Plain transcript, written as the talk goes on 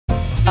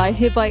I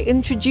hereby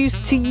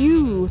introduce to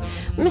you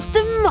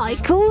Mr.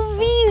 Michael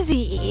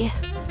Veazey.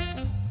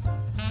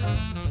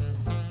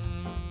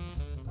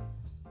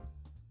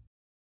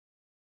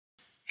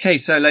 Okay,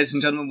 so ladies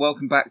and gentlemen,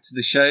 welcome back to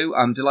the show.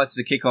 I'm delighted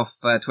to kick off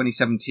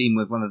 2017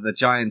 with one of the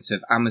giants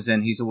of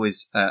Amazon. He's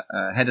always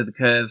ahead of the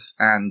curve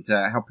and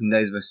helping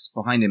those of us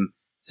behind him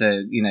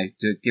to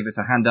give us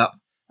a hand up.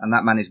 And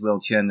that man is Will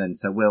Tjernlund.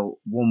 So Will,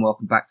 warm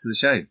welcome back to the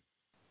show.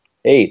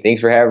 Hey, thanks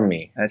for having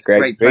me. It's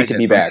great pleasure. To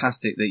be back.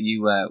 Fantastic that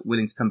you were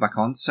willing to come back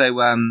on. So,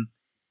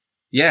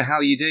 how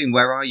are you doing?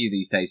 Where are you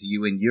these days? Are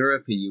you in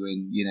Europe? Are you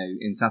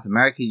in South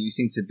America? You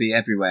seem to be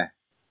everywhere.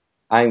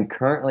 I'm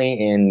currently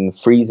in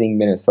freezing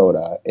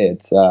Minnesota.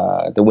 It's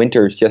the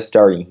winter is just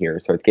starting here,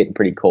 so it's getting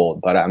pretty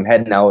cold. But I'm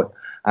heading out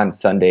on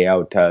Sunday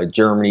out to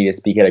Germany to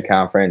speak at a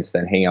conference,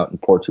 then hang out in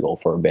Portugal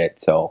for a bit.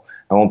 So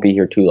I won't be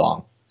here too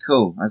long.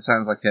 Cool. That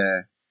sounds like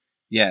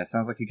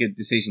a good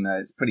decision.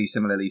 It's pretty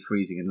similarly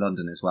freezing in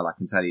London as well. I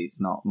can tell you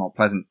it's not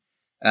pleasant.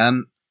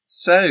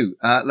 So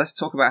let's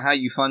talk about how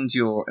you fund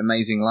your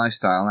amazing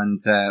lifestyle and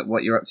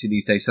what you're up to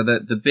these days. So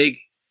the big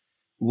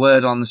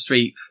word on the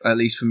street, at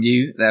least from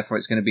you, therefore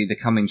it's going to be the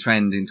coming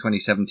trend in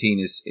 2017,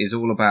 is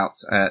all about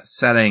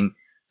selling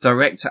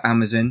direct to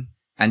Amazon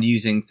and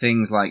using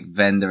things like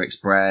Vendor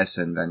Express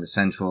and Vendor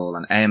Central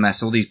and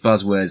AMS, all these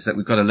buzzwords that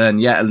we've got to learn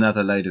yet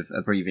another load of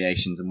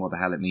abbreviations and what the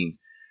hell it means.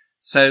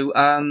 So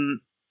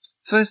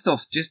first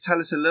off, just tell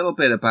us a little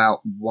bit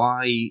about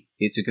why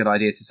it's a good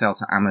idea to sell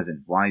to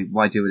Amazon.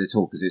 Why do it at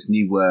all? Because it's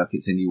new work,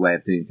 it's a new way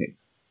of doing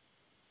things.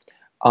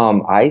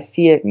 I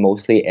see it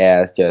mostly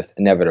as just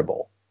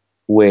inevitable,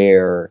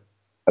 where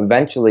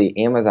eventually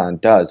Amazon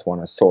does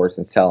want to source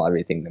and sell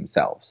everything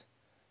themselves.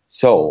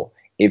 So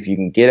if you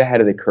can get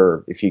ahead of the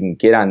curve, if you can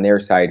get on their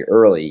side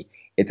early,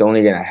 it's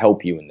only going to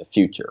help you in the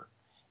future.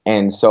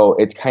 And so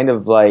it's kind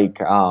of like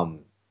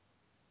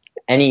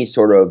any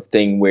sort of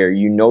thing where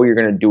you're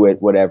going to do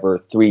it, whatever,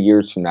 3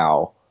 years from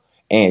now,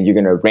 and you're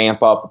going to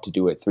ramp up to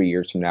do it 3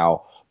 years from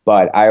now.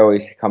 But I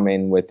always come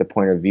in with the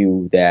point of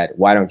view that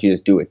why don't you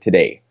just do it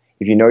today?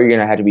 If you know you're going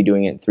to have to be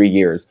doing it in 3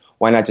 years,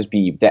 why not just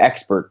be the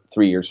expert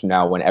 3 years from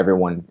now when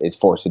everyone is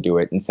forced to do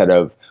it instead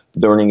of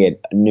learning it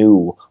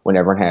new when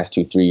everyone has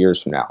to 3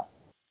 years from now?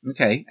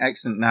 Okay,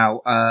 excellent.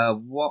 Now,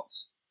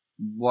 what's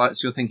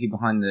your thinking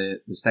behind the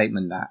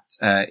statement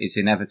that it's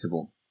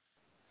inevitable?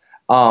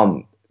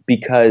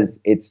 Because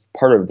it's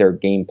part of their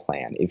game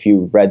plan. If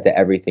you've read the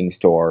Everything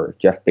Store,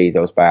 Jeff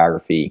Bezos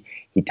biography,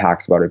 he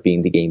talks about it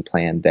being the game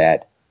plan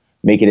that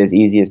make it as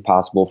easy as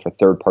possible for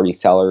third-party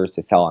sellers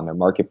to sell on their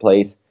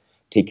marketplace,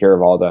 take care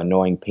of all the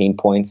annoying pain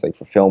points like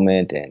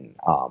fulfillment and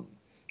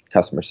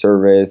customer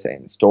service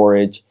and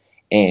storage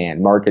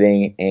and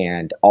marketing,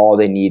 and all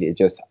they need is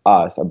just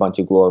us, a bunch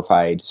of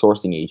glorified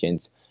sourcing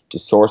agents, to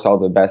source all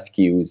the best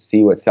SKUs,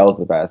 see what sells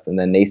the best, and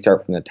then they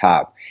start from the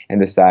top and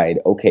decide,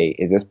 okay,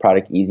 is this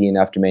product easy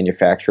enough to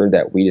manufacture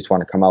that we just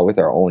want to come out with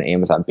our own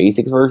Amazon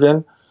Basics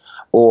version?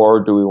 Or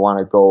do we want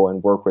to go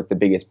and work with the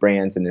biggest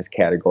brands in this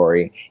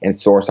category and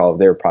source all of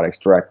their products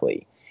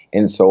directly?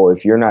 And so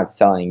if you're not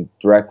selling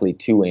directly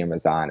to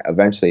Amazon,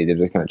 eventually they're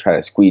just going to try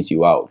to squeeze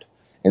you out.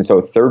 And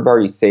so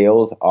third-party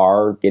sales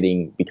are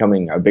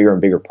becoming a bigger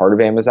and bigger part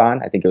of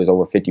Amazon. I think it was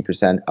over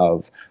 50%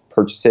 of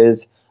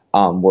purchases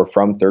were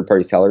from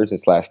third-party sellers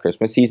this last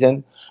Christmas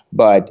season.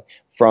 But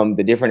from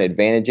the different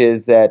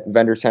advantages that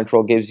Vendor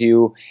Central gives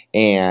you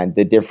and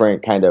the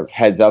different kind of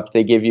heads up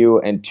they give you,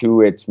 and two,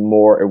 it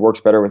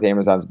works better with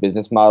Amazon's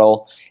business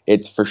model.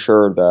 It's for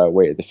sure the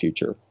way of the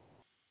future.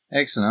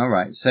 Excellent. All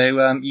right.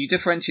 So you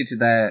differentiated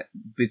there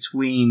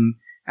between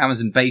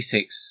Amazon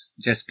Basics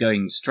just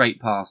going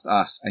straight past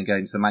us and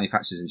going to the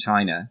manufacturers in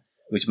China,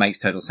 which makes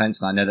total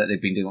sense. And I know that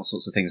they've been doing all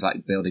sorts of things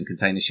like building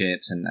container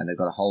ships, and they've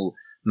got a whole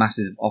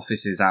massive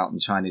offices out in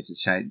China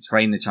to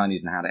train the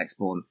Chinese in how to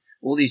export.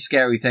 All these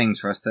scary things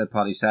for us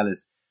third-party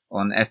sellers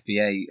on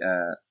FBA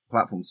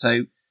platforms.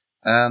 So,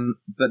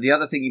 but the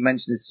other thing you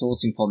mentioned is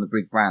sourcing from the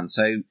big brands.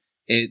 So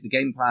the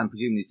game plan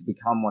presumably is to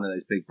become one of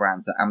those big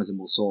brands that Amazon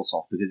will source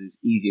off because it's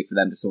easier for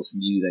them to source from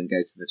you than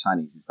go to the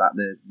Chinese. Is that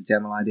the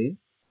general idea?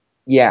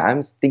 Yeah,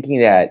 I'm thinking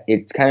that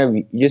it's kind of,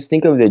 you just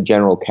think of the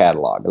general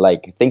catalog,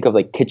 like think of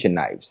like kitchen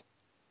knives.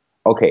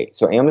 Okay,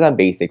 so Amazon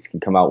Basics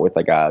can come out with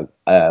like a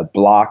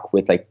block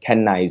with like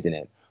 10 knives in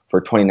it for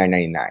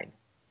 $29.99.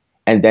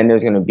 And then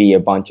there's going to be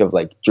a bunch of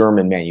like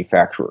German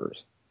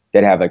manufacturers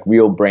that have like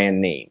real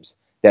brand names.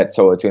 The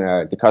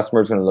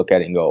customer's going to look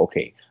at it and go,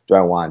 okay, do I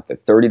want the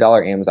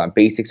 $30 Amazon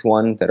Basics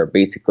ones that are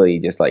basically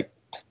just like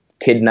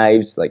kid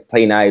knives, like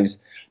play knives?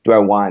 Do I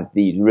want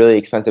the really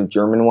expensive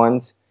German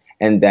ones?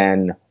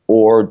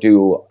 Or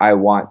do I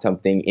want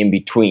something in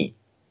between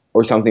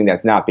or something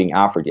that's not being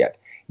offered yet?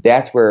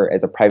 That's where,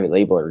 as a private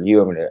labeler, you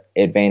have an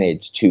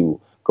advantage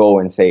to go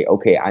and say,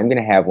 okay, I'm going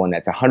to have one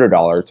that's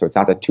 $100, so it's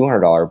not the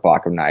 $200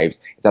 block of knives,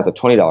 it's not the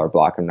 $20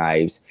 block of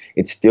knives,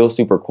 it's still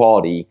super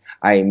quality.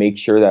 I make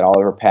sure that all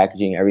of our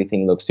packaging,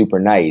 everything looks super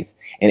nice,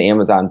 and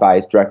Amazon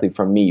buys directly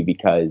from me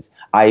because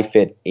I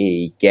fit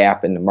a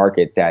gap in the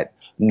market that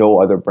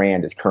no other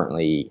brand is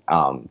currently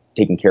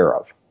taking care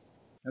of.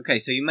 Okay,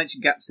 so you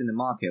mentioned gaps in the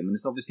market. I mean,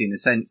 it's obviously, in a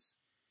sense,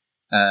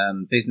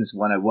 business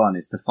 101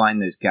 is to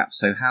find those gaps.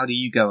 So how do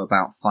you go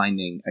about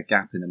finding a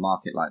gap in the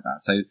market like that?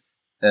 So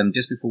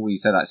just before we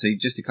say that, so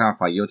just to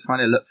clarify, you're trying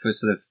to look for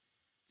sort of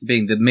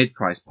being the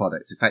mid-price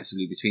product,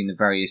 effectively between the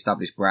very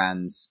established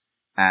brands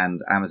and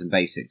Amazon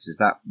Basics. Is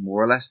that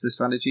more or less the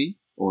strategy,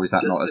 or is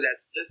that not as?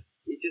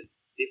 It's just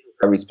different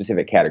for every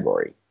specific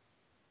category.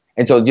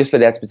 And so just for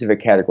that specific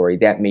category,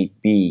 that may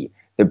be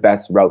the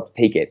best route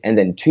to take it. And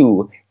then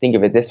two, think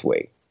of it this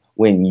way.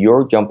 When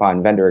you jump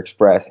on Vendor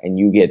Express and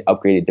you get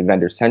upgraded to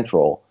Vendor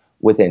Central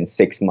within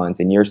 6 months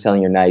and you're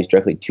selling your knives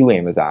directly to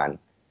Amazon,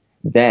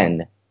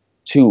 then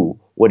to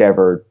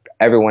whatever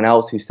everyone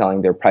else who's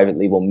selling their private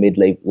label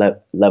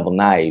mid-level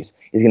knives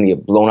is going to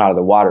get blown out of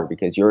the water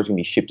because yours is going to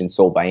be shipped and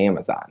sold by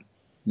Amazon,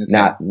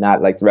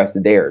 not like the rest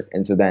of theirs.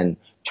 And so then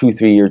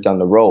 2-3 years down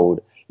the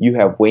road, you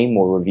have way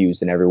more reviews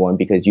than everyone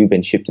because you've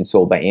been shipped and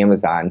sold by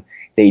Amazon.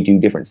 They do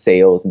different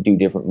sales and do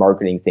different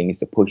marketing things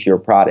to push your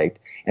product.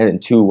 And then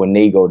two, when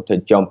they go to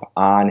jump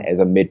on as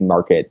a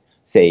mid-market,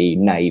 say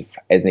knife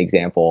as an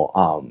example,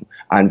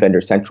 on Vendor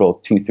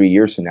Central 2-3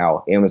 years from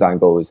now, Amazon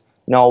goes,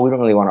 no, we don't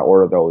really want to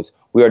order those.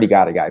 We already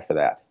got a guy for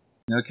that.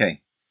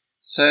 Okay.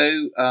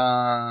 So,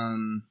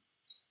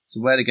 so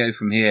where to go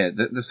from here?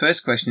 The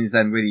first question is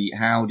then really,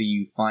 how do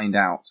you find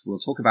out? We'll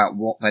talk about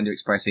what Vendor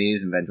Express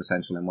is and Vendor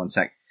Central in one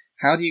sec.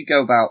 How do you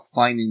go about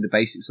finding the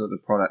basics of the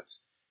product?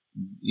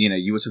 You know,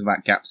 you were talking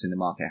about gaps in the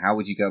market. How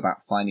would you go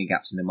about finding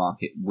gaps in the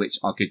market, which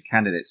are good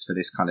candidates for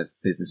this kind of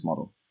business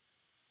model?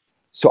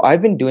 So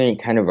I've been doing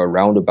kind of a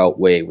roundabout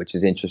way, which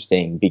is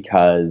interesting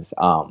because,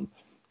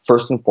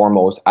 first and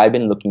foremost, I've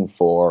been looking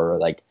for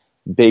like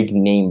big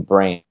name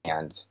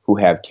brands who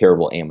have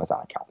terrible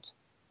Amazon accounts.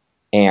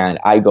 And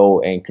I go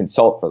and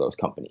consult for those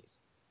companies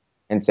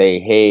and say,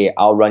 hey,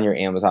 I'll run your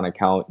Amazon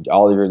account.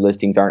 All of your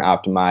listings aren't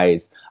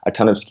optimized. A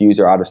ton of SKUs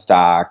are out of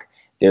stock.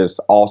 There's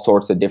all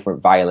sorts of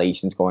different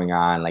violations going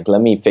on. Like, let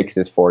me fix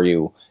this for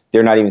you.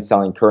 They're not even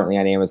selling currently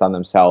on Amazon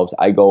themselves.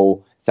 I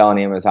go sell on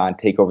Amazon,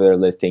 take over their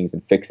listings,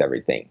 and fix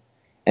everything.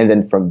 And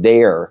then from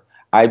there,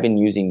 I've been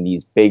using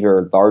these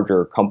bigger,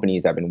 larger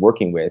companies I've been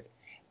working with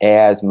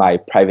as my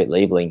private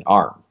labeling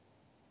arm.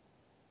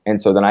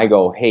 And so then I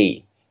go,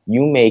 hey,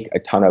 you make a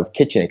ton of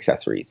kitchen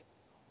accessories.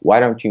 Why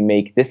don't you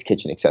make this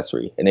kitchen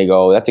accessory? And they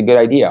go, that's a good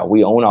idea.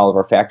 We own all of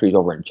our factories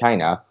over in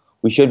China.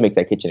 We should make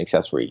that kitchen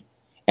accessory.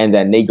 And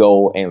then they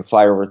go and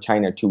fly over to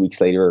China 2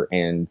 weeks later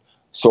and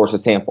source a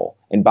sample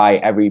and buy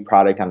every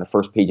product on the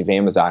first page of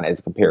Amazon as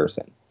a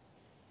comparison.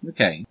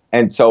 Okay.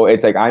 And so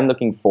it's like I'm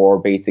looking for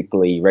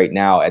basically right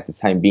now at this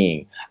time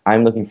being,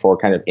 I'm looking for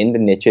kind of in the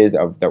niches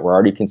of that we're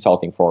already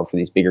consulting for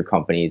these bigger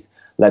companies,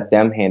 let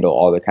them handle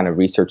all the kind of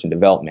research and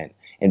development.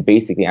 And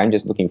basically I'm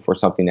just looking for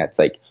something that's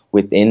like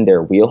within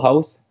their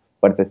wheelhouse,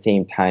 but at the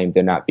same time,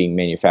 they're not being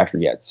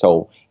manufactured yet.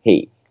 So,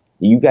 hey,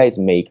 you guys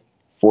make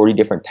 40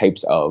 different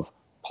types of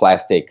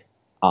plastic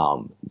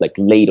like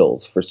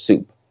ladles for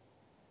soup.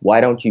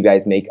 Why don't you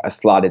guys make a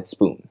slotted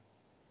spoon?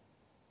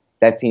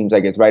 That seems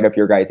like it's right up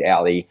your guys'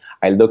 alley.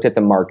 I looked at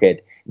the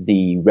market,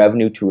 the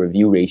revenue to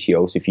review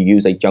ratio. So if you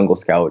use like Jungle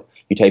Scout,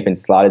 you type in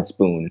slotted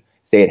spoon,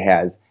 say it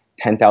has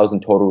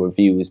 10,000 total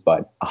reviews,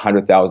 but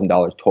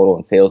 $100,000 total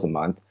in sales a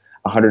month.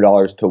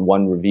 $100 to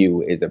one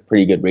review is a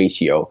pretty good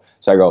ratio.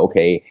 So I go,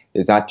 okay,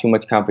 there's not too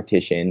much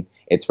competition.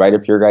 It's right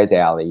up your guys'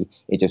 alley.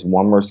 It's just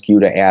one more SKU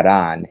to add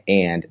on,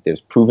 and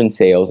there's proven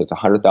sales. It's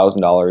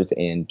 $100,000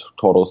 in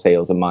total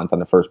sales a month on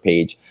the first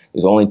page.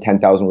 There's only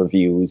 10,000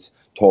 reviews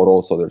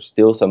total, so there's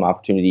still some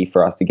opportunity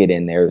for us to get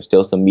in there. There's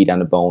still some meat on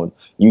the bone.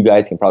 You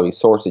guys can probably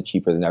source it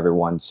cheaper than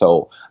everyone.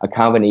 So a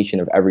combination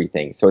of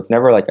everything. So it's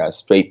never like a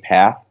straight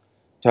path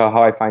to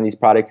how I find these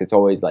products. It's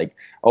always like,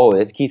 oh,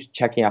 this keeps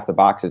checking off the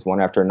boxes one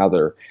after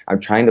another. I'm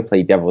trying to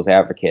play devil's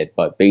advocate,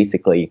 but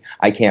basically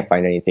I can't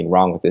find anything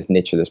wrong with this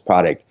niche or this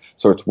product,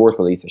 so it's worth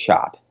at least a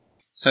shot.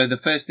 So the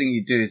first thing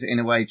you do is, in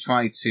a way,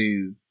 try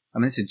to, I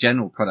mean, it's a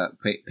general product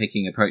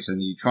picking approach,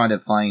 and you try to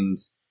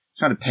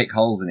pick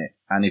holes in it,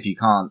 and if you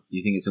can't,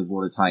 you think it's a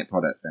watertight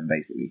product, then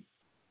basically.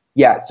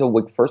 Yeah, so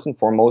like first and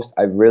foremost,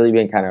 I've really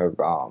been kind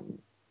of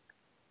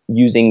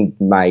using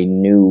my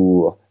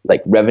new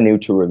like revenue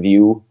to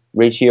review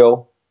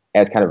ratio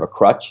as kind of a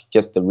crutch,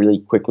 just to really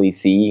quickly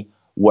see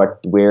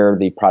where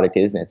the product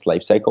is in its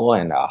life cycle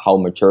and how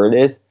mature it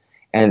is.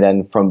 And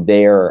then from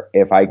there,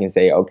 if I can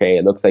say, okay,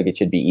 it looks like it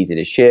should be easy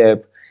to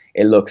ship.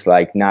 It looks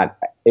like not,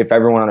 if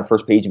everyone on the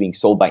first page is being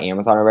sold by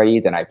Amazon already,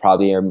 then I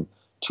probably am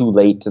too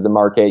late to the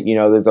market. You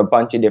know, there's a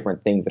bunch of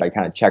different things that I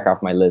kind of check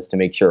off my list to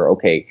make sure,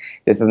 okay,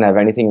 this doesn't have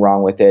anything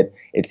wrong with it.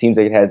 It seems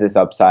like it has this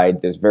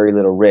upside. There's very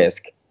little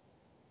risk.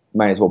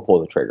 Might as well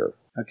pull the trigger.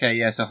 Okay,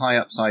 yeah, so high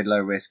upside, low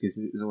risk is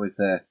always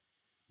the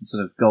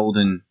sort of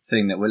golden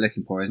thing that we're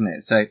looking for, isn't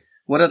it? So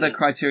what other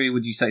criteria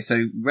would you say?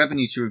 So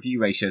revenue to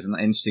review ratio is an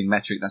interesting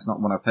metric. That's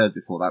not one I've heard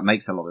before. That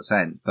makes a lot of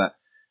sense. But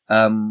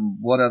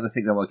what other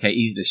things? Okay,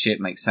 easy to ship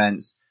makes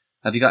sense.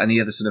 Have you got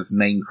any other sort of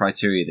main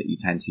criteria that you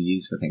tend to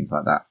use for things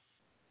like that?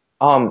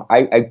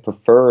 I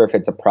prefer if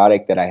it's a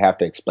product that I have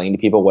to explain to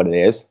people what it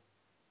is.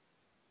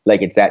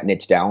 Like it's that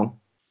niche down.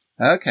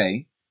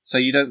 Okay. So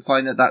you don't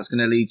find that that's going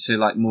to lead to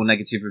like more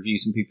negative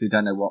reviews from people who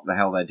don't know what the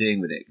hell they're doing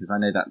with it? Because I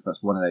know that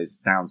that's one of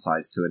those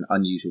downsides to an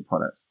unusual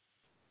product.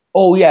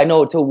 Oh yeah,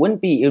 no. So it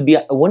wouldn't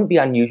be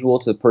unusual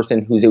to the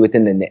person who's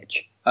within the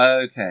niche.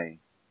 Okay.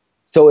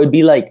 So it'd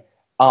be like,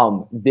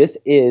 this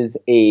is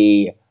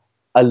a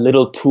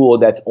little tool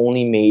that's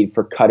only made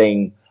for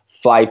cutting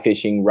fly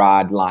fishing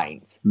rod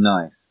lines.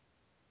 Nice.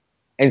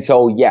 And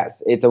so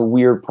yes, it's a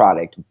weird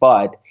product,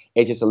 but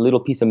it's just a little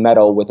piece of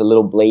metal with a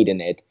little blade in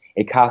it.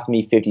 It cost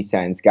me 50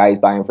 cents. Guys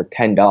buy them for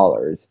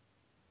 $10.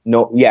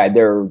 No, yeah,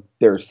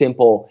 they're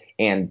simple.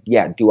 And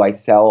yeah, do I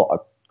sell a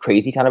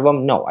crazy ton of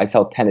them? No, I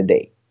sell 10 a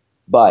day.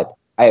 But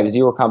I have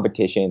zero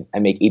competition. I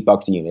make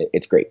 $8 a unit.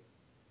 It's great.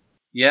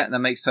 Yeah, that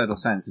makes total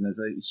sense. And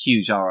there's a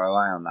huge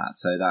ROI on that.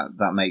 So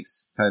that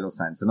makes total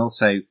sense. And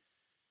also,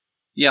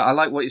 yeah, I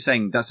like what you're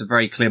saying. That's a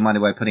very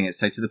clear-minded way of putting it.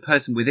 So to the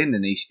person within the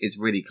niche, it's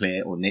really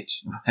clear, or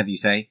niche, whatever you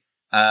say,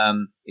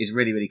 is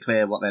really, really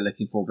clear what they're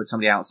looking for. But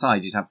somebody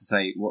outside, you'd have to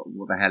say,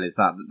 what the hell is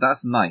that?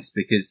 That's nice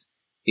because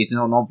it's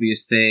not an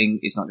obvious thing.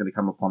 It's not going to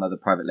come up on other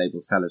private label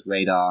sellers'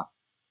 radar.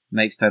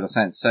 Makes total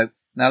sense. So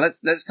now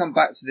let's come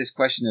back to this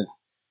question of,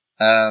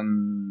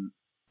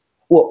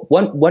 well,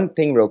 one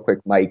thing real quick,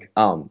 Mike,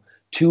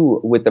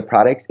 two, with the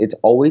products, it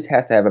always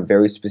has to have a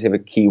very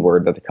specific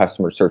keyword that the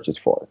customer searches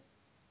for.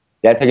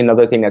 That's like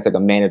another thing that's like a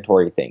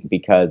mandatory thing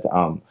because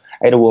I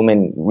had a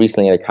woman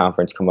recently at a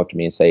conference come up to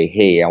me and say,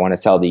 hey, I want to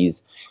sell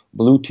these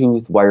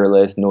Bluetooth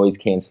wireless noise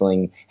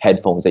canceling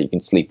headphones that you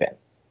can sleep in.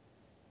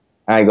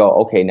 And I go,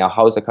 okay, now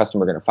how is the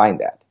customer going to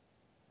find that?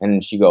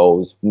 And she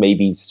goes,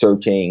 maybe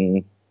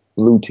searching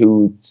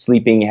Bluetooth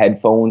sleeping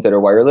headphones that are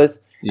wireless.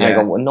 Yeah. And I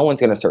go, well, no one's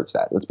going to search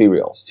that. Let's be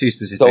real. It's too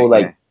specific. So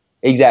like,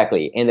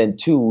 exactly. And then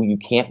two, you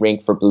can't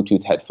rank for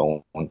Bluetooth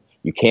headphone.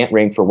 You can't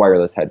rank for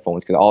wireless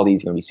headphones because all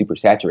these are going to be super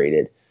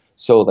saturated.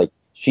 So like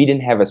she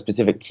didn't have a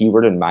specific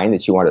keyword in mind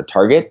that she wanted to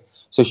target.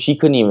 So she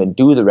couldn't even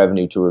do the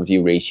revenue to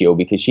review ratio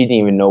because she didn't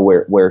even know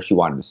where she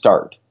wanted to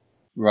start.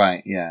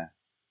 Right. Yeah.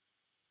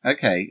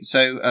 Okay.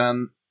 So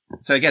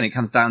again, it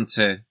comes down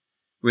to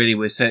really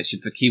we're searching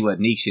for keyword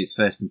niches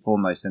first and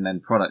foremost, and then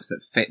products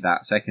that fit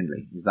that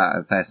secondly. Is that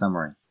a fair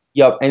summary?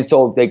 Yep. And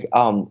so like,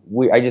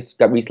 I just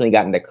recently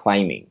got into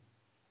climbing,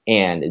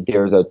 and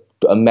there's a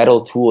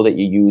metal tool that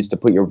you use to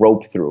put your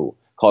rope through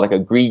called like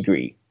a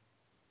gree.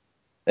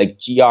 Like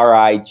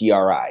GRI.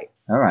 All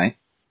right.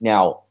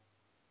 Now,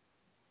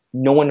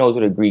 no one knows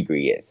what a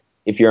gree is.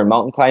 If you're in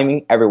mountain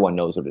climbing, everyone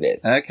knows what it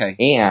is. Okay.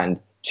 And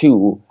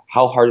two,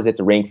 how hard is it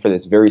to rank for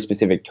this very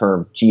specific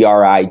term,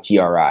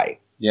 GRI?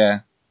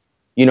 Yeah.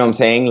 You know what I'm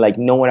saying? Like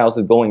no one else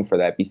is going for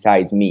that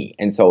besides me.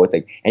 And so it's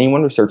like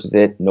anyone who searches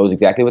it knows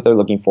exactly what they're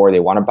looking for,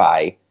 they want to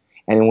buy.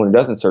 Anyone who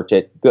doesn't search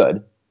it,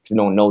 good, because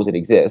no one knows it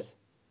exists.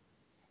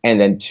 And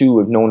then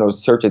two, if no one knows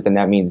to search it, then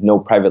that means no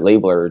private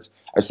labelers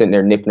are sitting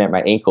there nipping at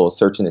my ankles,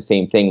 searching the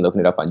same thing, looking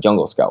it up on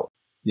Jungle Scout.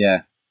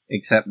 Yeah,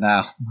 except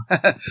now.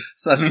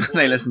 Suddenly when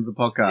they listen to the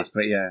podcast,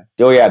 but yeah.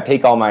 Oh yeah,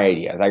 take all my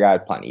ideas. I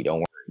got plenty, don't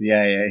worry.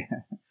 Yeah.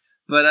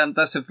 But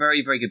that's a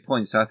very, very good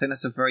point. So I think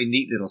that's a very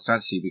neat little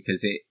strategy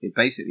because it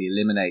basically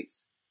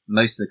eliminates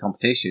most of the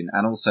competition,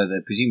 and also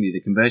presumably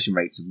the conversion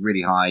rates are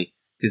really high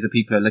because the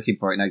people who are looking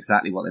for it know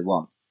exactly what they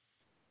want.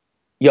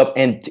 Yep,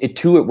 and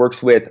it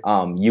works with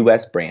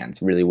U.S.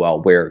 brands really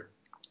well, where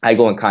I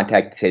go in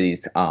contact to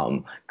these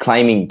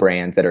climbing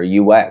brands that are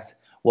U.S.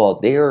 Well,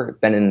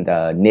 they've been in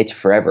the niche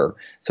forever,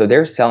 so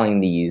they're selling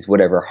these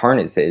whatever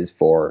harnesses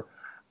for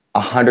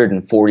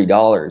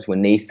 $140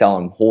 when they sell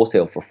them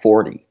wholesale for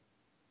 $40.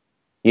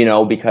 You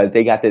know, because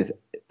they got this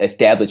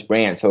established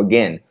brand. So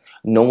again,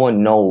 no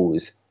one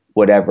knows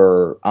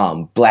whatever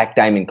Black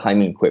Diamond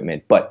climbing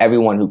equipment, but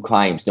everyone who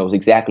climbs knows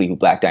exactly who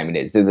Black Diamond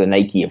is. They're the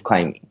Nike of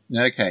climbing.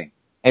 Okay.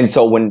 And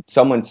so when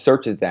someone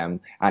searches them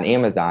on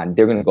Amazon,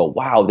 they're going to go,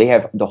 wow, they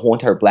have the whole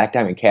entire Black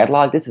Diamond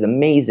catalog. This is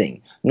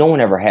amazing. No one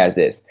ever has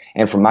this.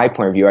 And from my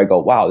point of view, I go,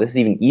 wow, this is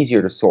even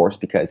easier to source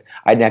because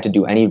I didn't have to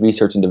do any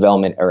research and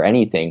development or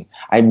anything.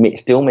 I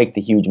still make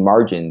the huge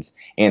margins,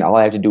 and all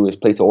I have to do is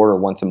place an order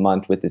once a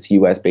month with this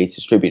US-based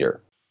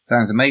distributor.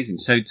 Sounds amazing.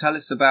 So tell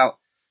us about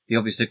the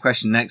obvious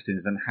question next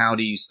is, and how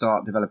do you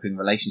start developing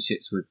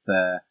relationships with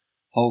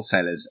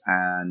wholesalers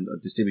and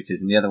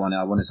distributors? And the other one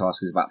I wanted to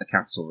ask is about the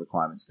capital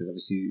requirements, because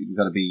obviously you've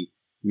got to be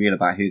real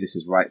about who this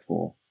is right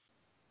for.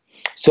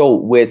 So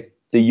with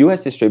the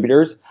U.S.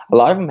 distributors, a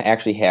lot of them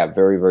actually have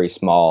very, very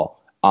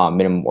small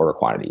minimum order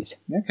quantities.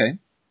 Okay.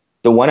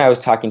 The one I was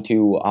talking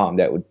to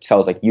that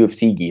sells like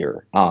UFC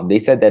gear, they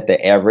said that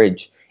the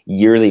average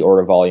yearly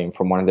order volume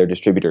from one of their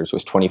distributors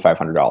was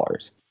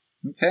 $2,500.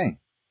 Okay.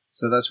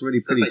 So that's really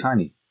pretty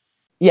tiny.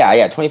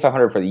 Yeah,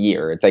 $2,500 for the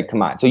year. It's like,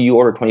 come on. So you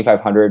order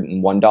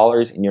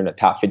 $2,501 and you're in the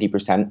top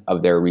 50%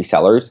 of their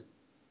resellers.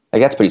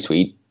 Like, that's pretty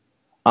sweet.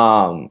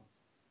 But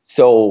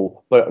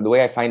the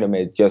way I find them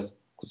is just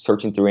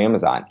searching through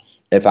Amazon.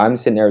 If I'm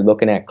sitting there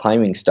looking at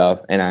climbing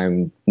stuff and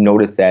I'm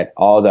notice that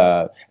all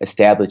the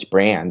established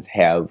brands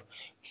have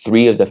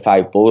 3 of the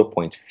 5 bullet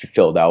points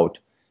filled out,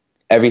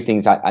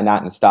 everything's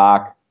not in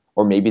stock,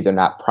 or maybe they're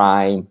not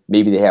prime,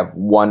 maybe they have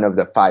 1 of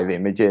the 5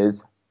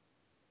 images,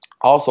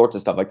 all sorts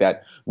of stuff like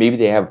that. Maybe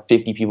they have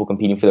 50 people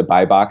competing for the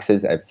buy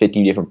boxes at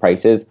 50 different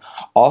prices.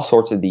 All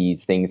sorts of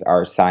these things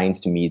are signs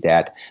to me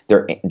that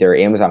their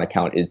Amazon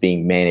account is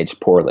being managed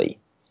poorly.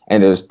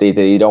 And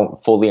they don't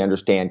fully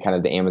understand kind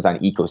of the Amazon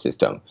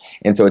ecosystem.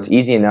 And so it's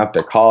easy enough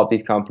to call up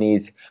these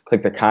companies,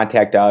 click the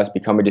contact us,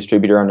 become a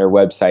distributor on their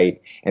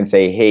website, and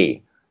say,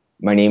 hey,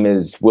 my name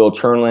is Will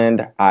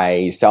Tjernlund.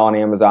 I sell on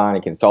Amazon. I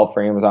consult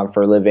for Amazon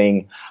for a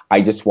living.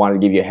 I just wanted to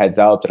give you a heads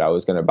up that I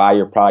was going to buy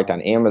your product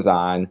on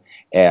Amazon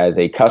as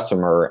a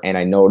customer, and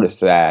I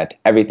noticed that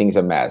everything's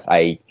a mess.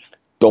 I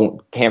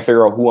can't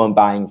figure out who I'm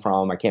buying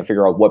from. I can't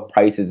figure out what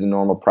price is the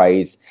normal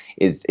price.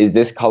 Is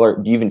this color?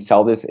 Do you even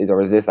sell this?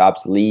 Or is this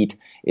obsolete?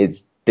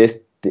 Is this?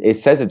 It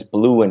says it's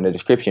blue in the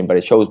description, but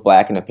it shows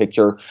black in the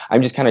picture.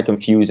 I'm just kind of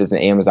confused as an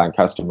Amazon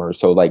customer.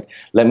 So like,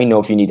 let me know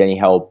if you need any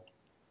help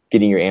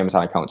getting your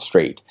Amazon account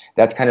straight.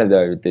 That's kind of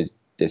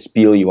the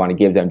spiel you want to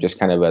give them, just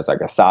kind of as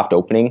like a soft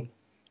opening.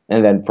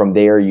 And then from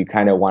there, you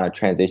kind of want to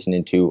transition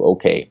into,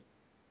 okay,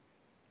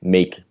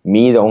 make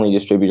me the only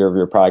distributor of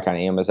your product on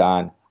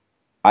Amazon.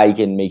 I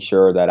can make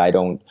sure that I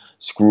don't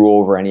screw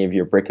over any of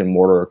your brick and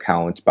mortar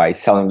accounts by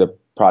selling the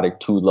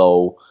product too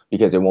low,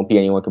 because there won't be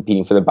anyone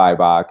competing for the buy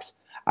box.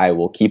 I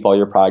will keep all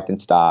your product in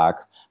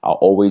stock. I'll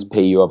always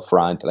pay you up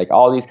front. Like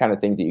all these kind of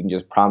things that you can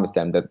just promise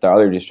them that the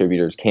other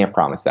distributors can't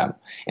promise them,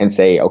 and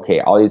say, okay,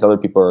 all these other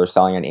people who are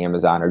selling on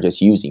Amazon are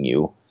just using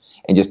you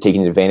and just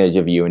taking advantage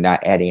of you and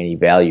not adding any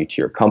value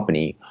to your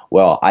company.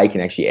 Well, I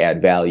can actually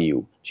add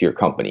value to your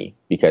company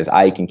because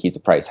I can keep the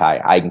price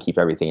high. I can keep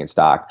everything in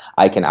stock.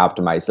 I can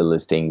optimize the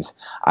listings.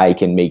 I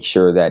can make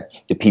sure that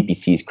the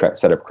PPC is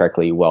set up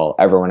correctly. While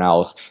everyone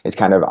else is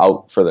kind of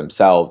out for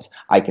themselves,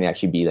 I can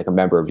actually be like a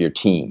member of your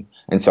team.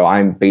 And so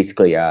I'm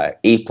basically a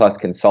A+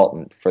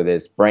 consultant for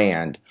this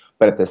brand,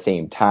 but at the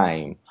same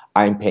time,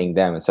 I'm paying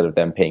them instead of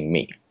them paying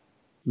me.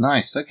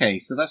 Nice. Okay,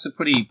 so that's a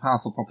pretty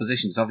powerful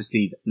proposition. Because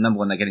obviously, number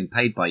one, they're getting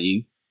paid by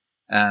you,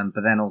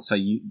 but then also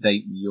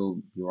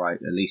you're right.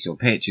 At least your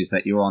pitch is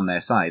that you're on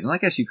their side, and I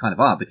guess you kind of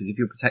are, because if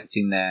you're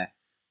protecting their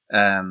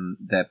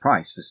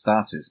price for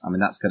starters, I mean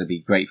that's going to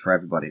be great for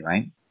everybody,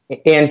 right?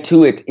 And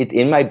two, it's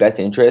in my best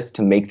interest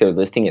to make their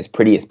listing as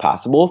pretty as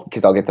possible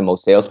because I'll get the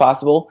most sales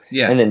possible.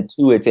 Yeah. And then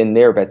two, it's in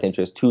their best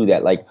interest too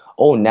that like,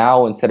 oh,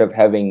 now instead of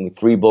having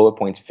 3 bullet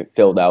points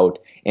filled out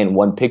in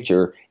one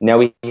picture, now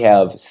we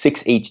have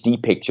 6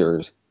 HD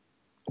pictures.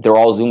 They're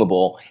all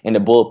zoomable, and the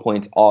bullet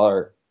points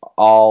are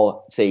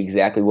all say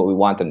exactly what we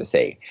want them to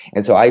say.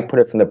 And so I put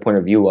it from the point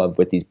of view of,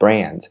 with these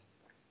brands,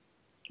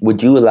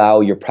 would you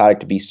allow your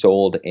product to be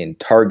sold in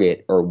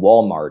Target or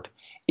Walmart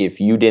if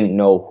you didn't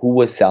know who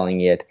was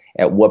selling it,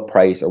 at what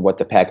price, or what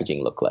the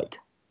packaging looked like?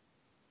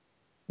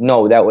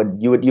 No,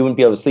 you wouldn't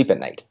be able to sleep at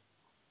night.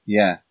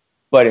 Yeah.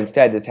 But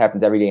instead, this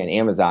happens every day on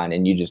Amazon,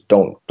 and you just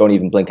don't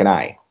even blink an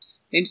eye.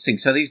 Interesting.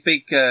 So these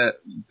big,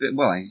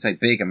 well, I say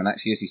big. I mean,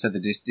 actually, as you said, the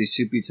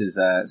distributors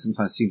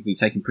sometimes seem to be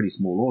taking pretty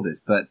small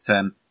orders, but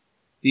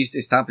these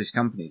established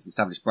companies,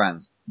 established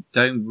brands,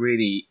 don't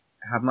really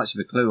have much of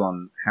a clue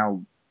on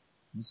how.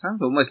 It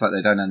sounds almost like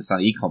they don't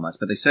understand e-commerce,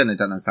 but they certainly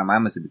don't understand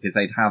Amazon, because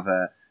they'd have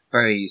a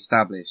very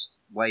established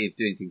way of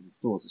doing things in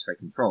stores that's very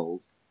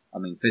controlled. I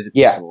mean,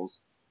 physical stores,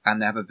 and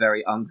they have a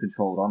very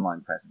uncontrolled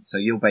online presence. So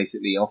you're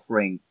basically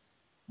offering.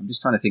 I'm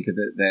just trying to think of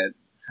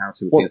how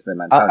to appeal to their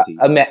mentality.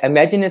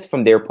 Imagine this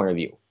from their point of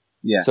view.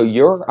 Yeah. So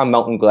you're a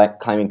mountain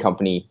climbing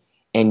company,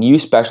 and you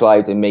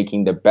specialize in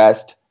making the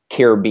best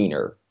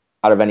carabiner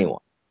out of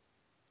anyone.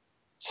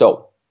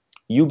 So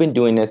you've been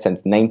doing this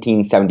since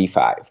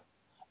 1975.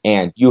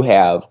 And you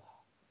have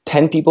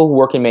 10 people who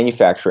work in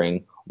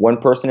manufacturing, 1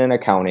 person in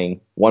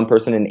accounting, 1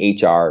 person in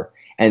HR,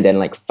 and then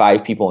like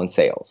 5 people in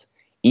sales.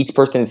 Each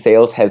person in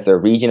sales has their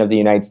region of the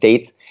United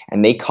States,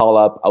 and they call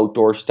up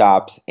outdoor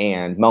shops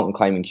and mountain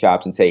climbing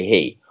shops and say,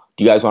 hey,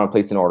 do you guys want to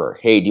place an order?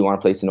 Hey, do you want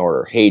to place an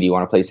order? Hey, do you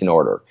want to place an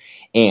order?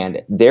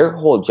 And their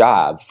whole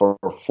job for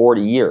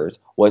 40 years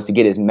was to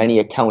get as many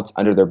accounts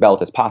under their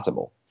belt as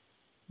possible.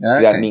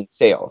 Okay. That means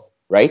sales,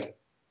 right?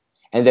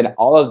 And then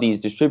all of these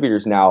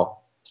distributors now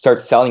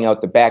start selling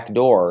out the back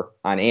door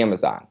on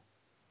Amazon.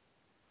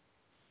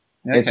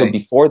 Okay. And so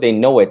before they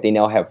know it, they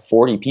now have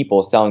 40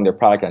 people selling their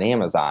product on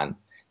Amazon.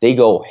 They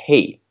go,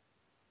 hey,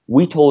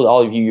 we told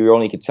all of you you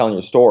only could sell in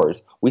your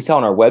stores. We sell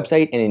on our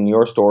website and in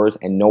your stores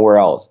and nowhere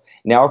else.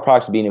 Now our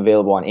products are being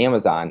available on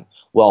Amazon.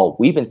 Well,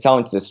 we've been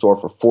selling to the store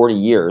for 40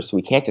 years, so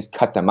we can't just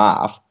cut them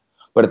off.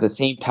 But at the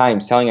same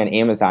time, selling on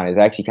Amazon is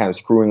actually kind of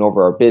screwing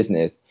over our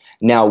business.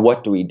 Now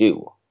what do we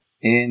do?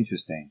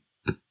 Interesting.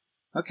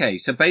 Okay,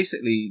 so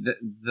basically,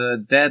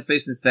 their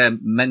business, their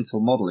mental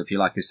model, if you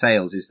like, of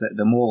sales is that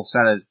the more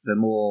sellers, the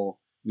more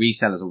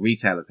resellers or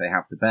retailers they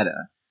have, the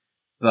better.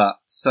 But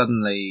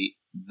suddenly,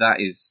 that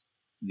is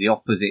the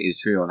opposite is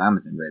true on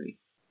Amazon, really.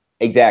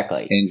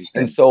 Exactly.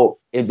 Interesting. And so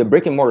if the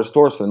brick and mortar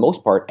stores, for the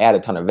most part, add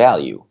a ton of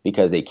value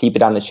because they keep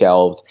it on the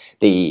shelves,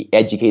 they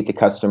educate the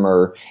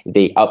customer,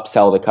 they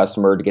upsell the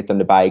customer to get them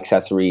to buy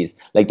accessories.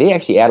 Like they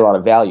actually add a lot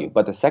of value.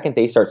 But the second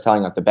they start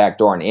selling out the back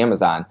door on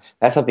Amazon,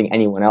 that's something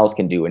anyone else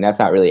can do. And that's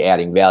not really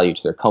adding value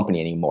to their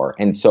company anymore.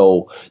 And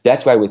so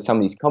that's why with some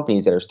of these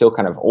companies that are still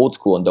kind of old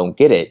school and don't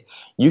get it,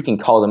 you can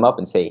call them up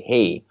and say,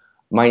 hey,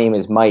 my name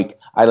is Mike.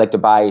 I'd like to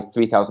buy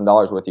 $3,000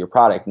 worth of your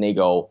product. And they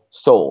go,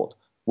 sold.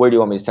 Where do you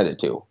want me to send it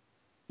to?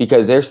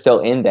 Because they're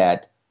still in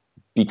that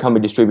become a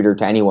distributor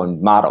to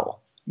anyone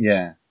model.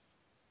 Yeah.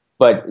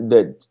 But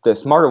the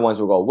smarter ones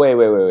will go, wait,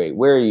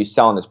 where are you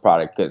selling this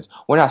product? Because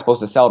we're not supposed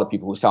to sell to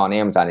people who sell on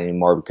Amazon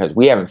anymore because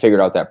we haven't figured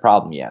out that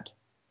problem yet.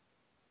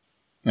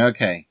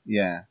 Okay,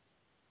 yeah.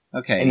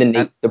 Okay, and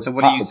then so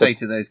what do you say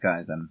to those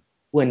guys then?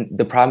 When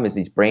the problem is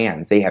these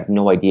brands, they have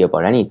no idea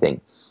about anything.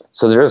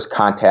 So they'll just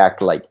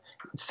contact like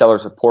seller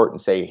support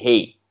and say,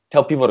 hey,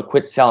 tell people to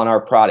quit selling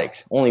our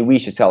products. Only we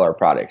should sell our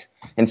products.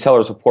 And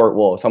seller support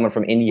will, someone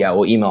from India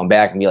will email them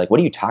back and be like, what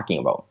are you talking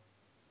about?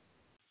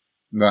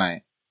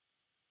 Right.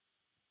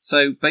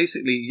 So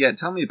basically, yeah,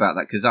 tell me about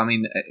that. Because I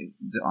mean,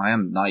 I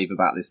am naive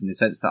about this in the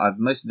sense that I've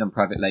mostly done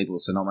private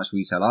labels, so not much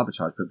retail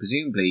arbitrage, but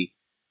presumably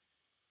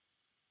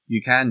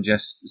you can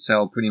just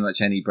sell pretty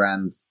much any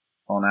brand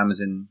on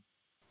Amazon.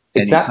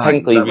 It's not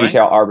technically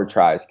retail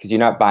arbitrage because you're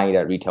not buying it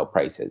at retail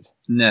prices.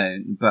 No,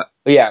 but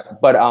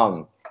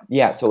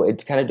yeah, so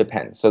it kind of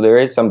depends. So there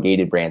is some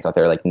gated brands out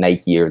there like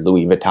Nike or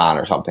Louis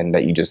Vuitton or something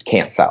that you just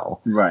can't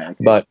sell. Right.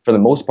 Okay. But for the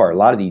most part, a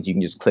lot of these you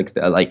can just click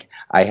the like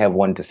I have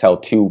one to sell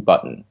to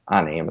button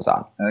on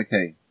Amazon.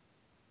 Okay.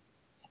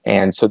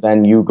 And so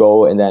then you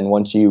go and then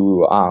once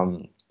you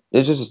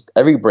it's just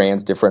every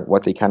brand's different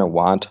what they kind of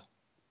want.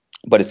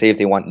 But to say if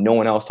they want no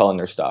one else selling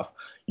their stuff,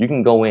 you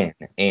can go in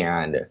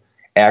and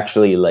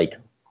actually like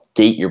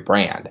gate your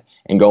brand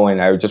and go in.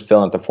 I was just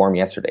filling out the form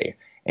yesterday.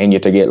 And you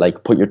have to get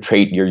like put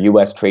your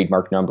U.S.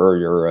 trademark number,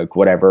 your like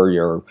whatever,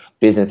 your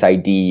business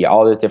ID,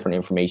 all this different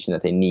information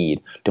that they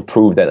need to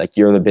prove that like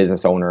you're the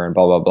business owner and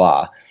blah blah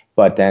blah.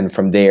 But then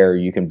from there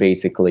you can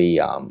basically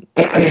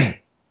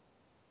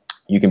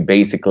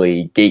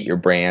gate your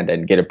brand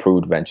and get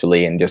approved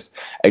eventually, and just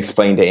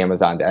explain to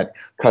Amazon that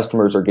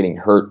customers are getting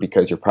hurt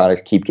because your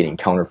products keep getting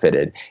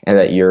counterfeited, and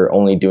that you're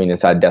only doing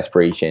this out of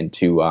desperation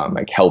to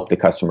like help the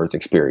customer's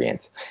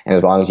experience. And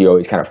as long as you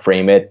always kind of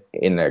frame it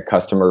in the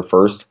customer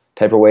first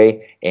type of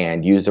way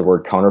and use the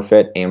word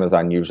counterfeit,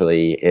 Amazon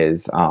usually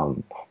is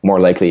more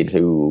likely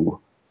to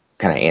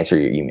kind of answer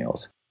your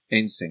emails.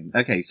 Interesting.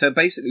 Okay, so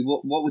basically,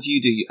 what would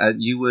you do?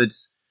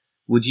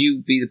 Would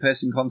you be the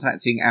person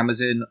contacting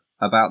Amazon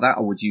about that,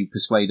 or would you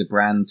persuade a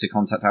brand to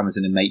contact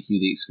Amazon and make you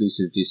the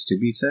exclusive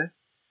distributor?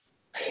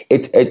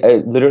 It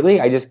literally,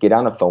 I just get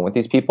on the phone with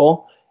these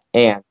people,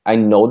 and I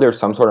know there's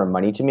some sort of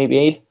money to be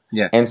made.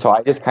 Yeah. And so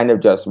I just kind of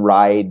just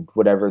ride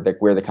whatever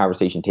where the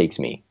conversation takes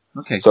me.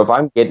 Okay. So if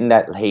I'm getting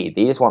that, hey,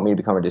 they just want me to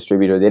become a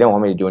distributor, they don't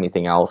want me to do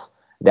anything else,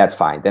 that's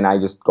fine. Then I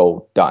just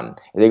go done.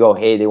 If they go,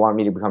 hey, they want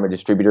me to become a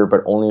distributor, but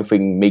only if we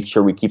can make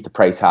sure we keep the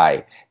price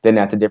high, then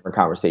that's a different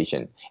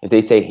conversation. If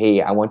they say,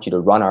 hey, I want you to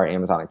run our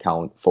Amazon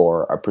account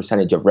for a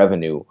percentage of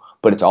revenue,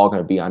 but it's all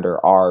going to be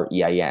under our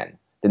EIN,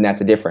 then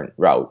that's a different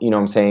route. You know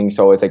what I'm saying?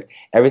 So it's like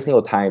every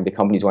single time the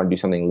companies want to do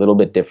something a little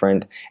bit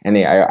different, and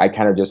I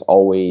kind of just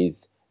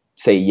always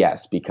say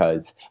yes,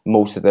 because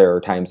most of their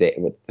times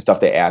the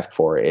stuff they ask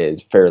for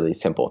is fairly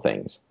simple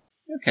things.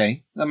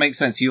 Okay, that makes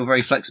sense. You're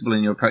very flexible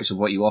in your approach of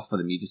what you offer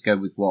them. You just go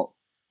with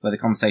where the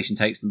conversation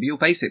takes them. But your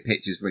basic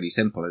pitch is really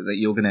simple, that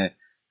you're going to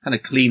kind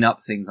of clean up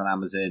things on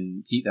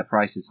Amazon, keep their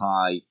prices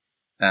high,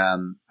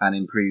 and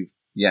improve,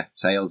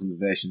 sales and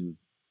conversion,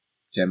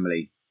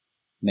 generally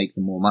make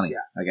them more money,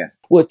 I guess.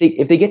 Well,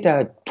 if they get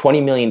to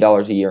 $20 million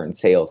a year in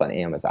sales on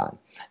Amazon,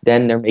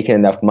 then they're making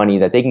enough money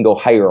that they can go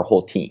hire a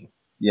whole team.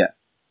 Yeah.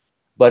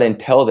 But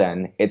until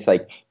then, it's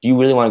like, do you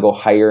really want to go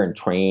hire and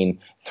train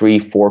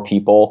 3-4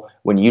 people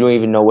when you don't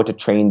even know what to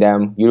train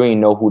them? You don't even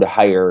know who to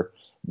hire.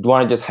 Do you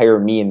want to just hire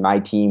me and my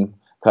team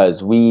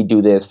because we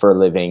do this for a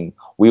living?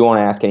 We won't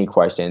ask any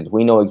questions.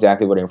 We know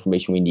exactly what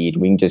information we need.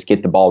 We can just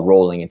get the ball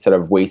rolling instead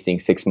of wasting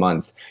 6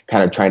 months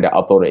kind of trying to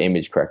upload an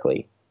image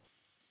correctly.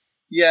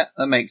 Yeah,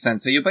 that makes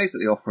sense. So you're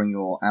basically offering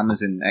your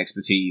Amazon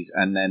expertise,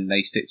 and then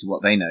they stick to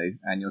what they know,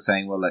 and you're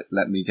saying, well,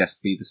 let me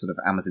just be the sort of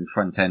Amazon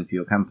front end for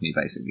your company,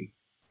 basically.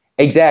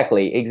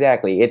 Exactly.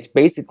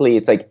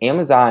 It's like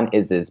Amazon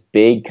is this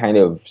big kind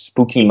of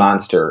spooky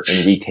monster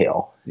in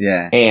retail.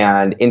 Yeah.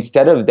 And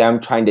instead of them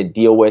trying to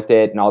deal with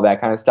it and all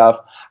that kind of stuff,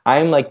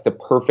 I'm like the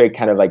perfect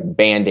kind of like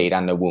Band-Aid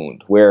on the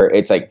wound, where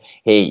it's like,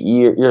 hey,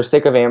 you're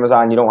sick of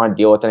Amazon. You don't want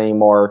to deal with it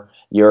anymore.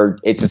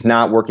 It's just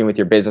not working with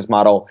your business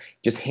model.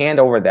 Just hand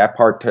over that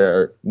part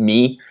to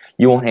me.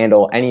 You won't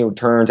handle any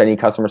returns, any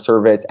customer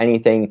service,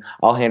 anything.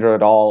 I'll handle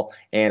it all.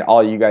 And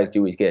all you guys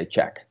do is get a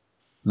check.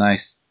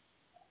 Nice.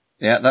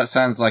 Yeah, that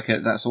sounds like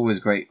that's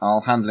always great.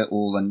 I'll handle it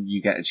all and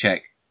you get a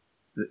check.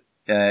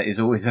 Is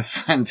always a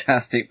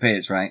fantastic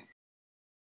pitch, right?